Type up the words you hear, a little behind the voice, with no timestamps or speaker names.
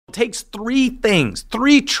It takes three things,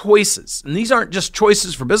 three choices. And these aren't just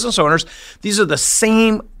choices for business owners. These are the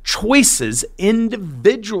same choices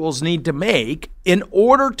individuals need to make in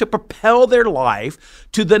order to propel their life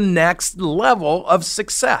to the next level of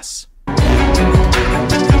success.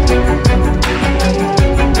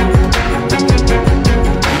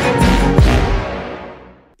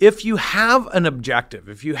 If you have an objective,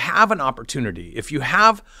 if you have an opportunity, if you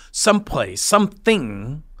have someplace,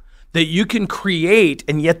 something that you can create,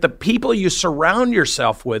 and yet the people you surround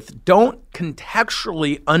yourself with don't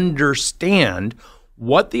contextually understand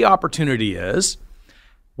what the opportunity is,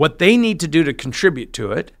 what they need to do to contribute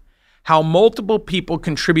to it, how multiple people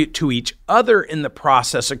contribute to each other in the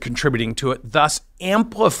process of contributing to it, thus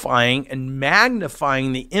amplifying and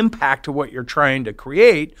magnifying the impact of what you're trying to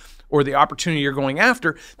create or the opportunity you're going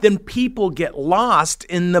after, then people get lost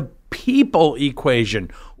in the people equation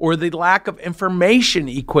or the lack of information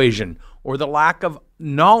equation or the lack of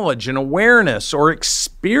knowledge and awareness or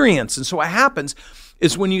experience. And so what happens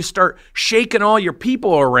is when you start shaking all your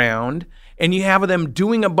people around and you have them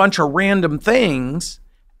doing a bunch of random things,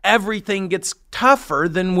 everything gets tougher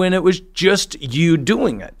than when it was just you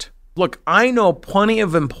doing it. Look, I know plenty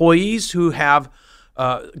of employees who have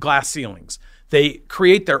glass ceilings. They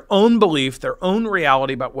create their own belief, their own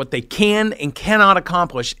reality about what they can and cannot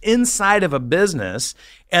accomplish inside of a business,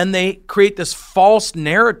 and they create this false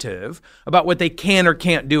narrative about what they can or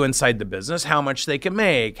can't do inside the business, how much they can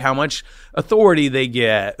make, how much authority they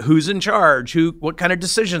get, who's in charge, what kind of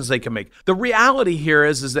decisions they can make. The reality here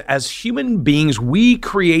is that as human beings, we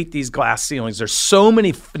create these glass ceilings. There's so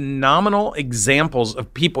many phenomenal examples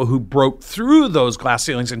of people who broke through those glass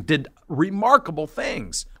ceilings and did remarkable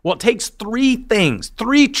things. Well, it takes three things,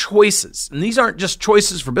 three choices. And these aren't just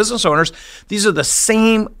choices for business owners. These are the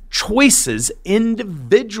same choices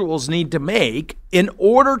individuals need to make in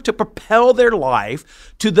order to propel their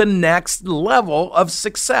life to the next level of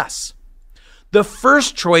success. The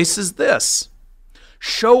first choice is this: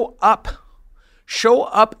 show up. Show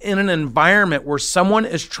up in an environment where someone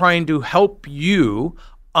is trying to help you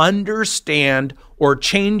understand or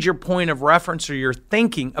change your point of reference or your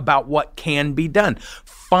thinking about what can be done.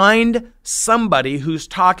 Find somebody who's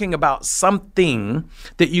talking about something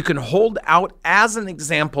that you can hold out as an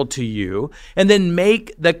example to you, and then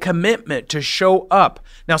make the commitment to show up.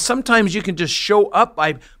 Now, sometimes you can just show up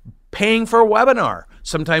by paying for a webinar.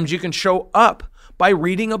 Sometimes you can show up by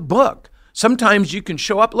reading a book. Sometimes you can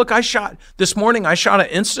show up. Look, this morning I shot an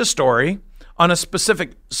Insta story on a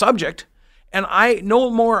specific subject, and I no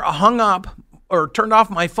more hung up or turned off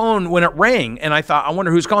my phone when it rang, and I thought, I wonder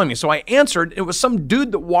who's calling me. So I answered. It was some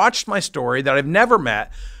dude that watched my story that I've never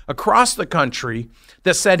met across the country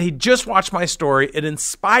that said he just watched my story. It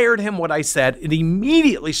inspired him what I said. It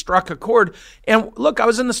immediately struck a chord. And look, I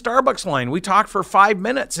was in the Starbucks line. We talked for 5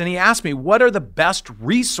 minutes, and he asked me, what are the best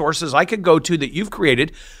resources I could go to that you've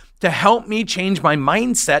created to help me change my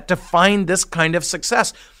mindset to find this kind of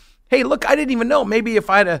success? Hey, look, I didn't even know. Maybe if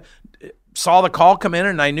I'd saw the call come in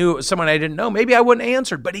and I knew it was someone I didn't know, maybe I wouldn't have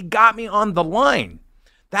answered, but he got me on the line.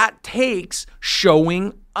 That takes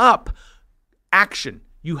showing up. Action.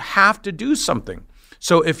 You have to do something.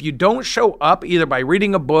 So if you don't show up either by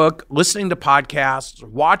reading a book, listening to podcasts,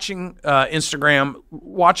 watching Instagram,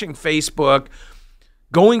 watching Facebook,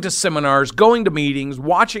 going to seminars, going to meetings,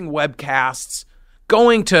 watching webcasts,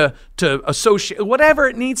 going to associate, whatever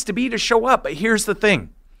it needs to be to show up. But here's the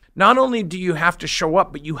thing. Not only do you have to show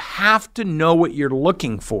up, but you have to know what you're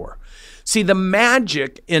looking for. See, the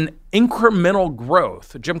magic in incremental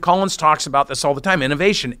growth, Jim Collins talks about this all the time,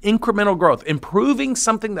 innovation, incremental growth, improving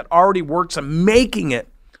something that already works and making it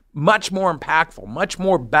much more impactful, much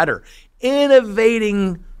more better,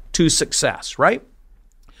 innovating to success, right?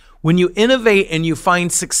 When you innovate and you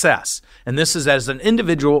find success, and this is as an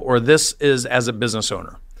individual or this is as a business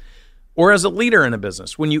owner, or as a leader in a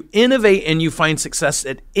business, when you innovate and you find success,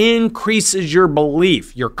 it increases your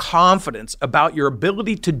belief, your confidence about your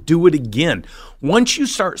ability to do it again. Once you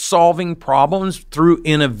start solving problems through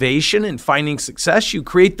innovation and finding success, you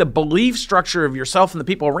create the belief structure of yourself and the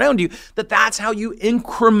people around you that that's how you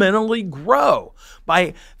incrementally grow,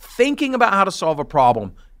 by thinking about how to solve a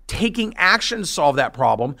problem, taking action to solve that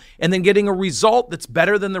problem, and then getting a result that's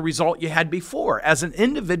better than the result you had before. As an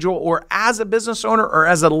individual or as a business owner or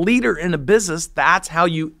as a leader in a business, that's how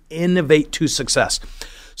you innovate to success.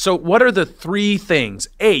 So what are the three things?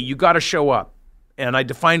 A, you got to show up. And I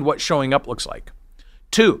defined what showing up looks like.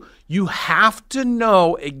 2, you have to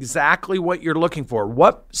know exactly what you're looking for.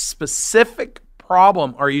 What specific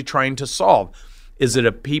problem are you trying to solve? Is it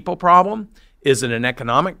a people problem? Is it an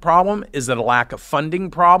economic problem? Is it a lack of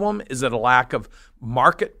funding problem? Is it a lack of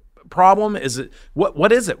market problem? Is it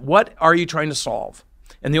what is it? What are you trying to solve?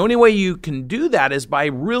 And the only way you can do that is by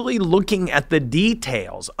really looking at the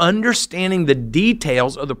details, understanding the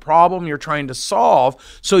details of the problem you're trying to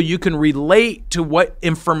solve so you can relate to what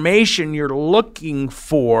information you're looking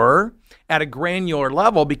for at a granular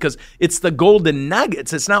level, because it's the golden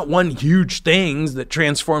nuggets. It's not one huge thing that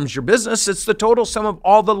transforms your business. It's the total sum of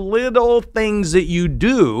all the little things that you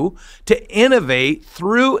do to innovate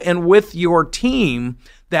through and with your team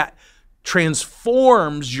that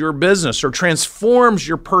transforms your business or transforms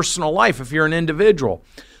your personal life if you're an individual.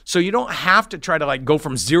 So you don't have to try to go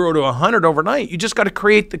from 0 to 100 overnight. You just got to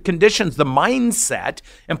create the conditions, the mindset,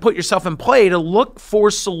 and put yourself in play to look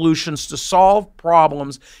for solutions to solve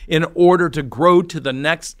problems in order to grow to the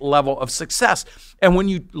next level of success. And when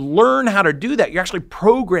you learn how to do that, you're actually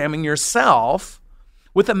programming yourself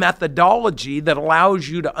with a methodology that allows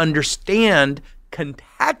you to understand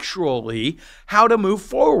contextually how to move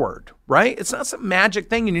forward, right? It's not some magic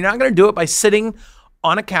thing, and you're not going to do it by sitting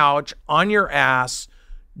on a couch, on your ass,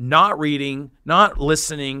 not reading, not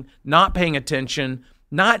listening, not paying attention,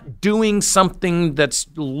 not doing something that's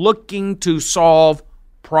looking to solve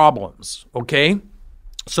problems, okay?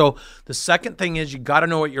 So the second thing is you got to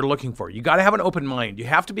know what you're looking for. You got to have an open mind. You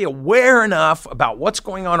have to be aware enough about what's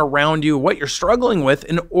going on around you, what you're struggling with,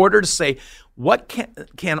 in order to say, what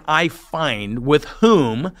can I find with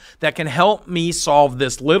whom that can help me solve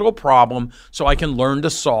this little problem so I can learn to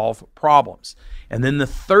solve problems. And then the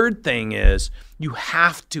third thing is you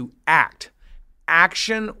have to act.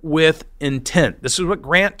 Action with intent. This is what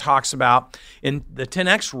Grant talks about in the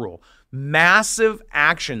 10X rule. Massive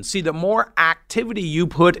action. See, the more activity you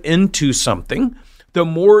put into something, the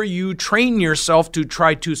more you train yourself to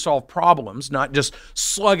try to solve problems, not just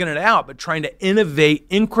slugging it out, but trying to innovate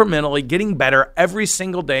incrementally, getting better every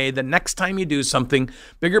single day. The next time you do something,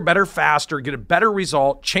 bigger, better, faster, get a better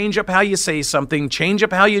result, change up how you say something, change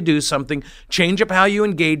up how you do something, change up how you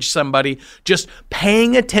engage somebody, just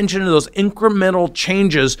paying attention to those incremental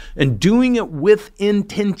changes and doing it with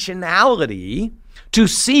intentionality to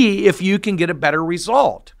see if you can get a better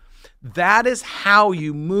result. That is how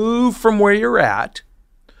you move from where you're at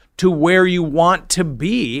to where you want to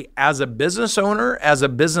be as a business owner, as a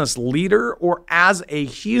business leader, or as a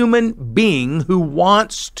human being who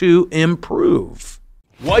wants to improve.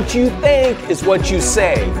 What you think is what you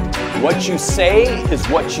say. What you say is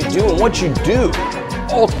what you do, and what you do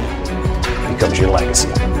ultimately becomes your legacy.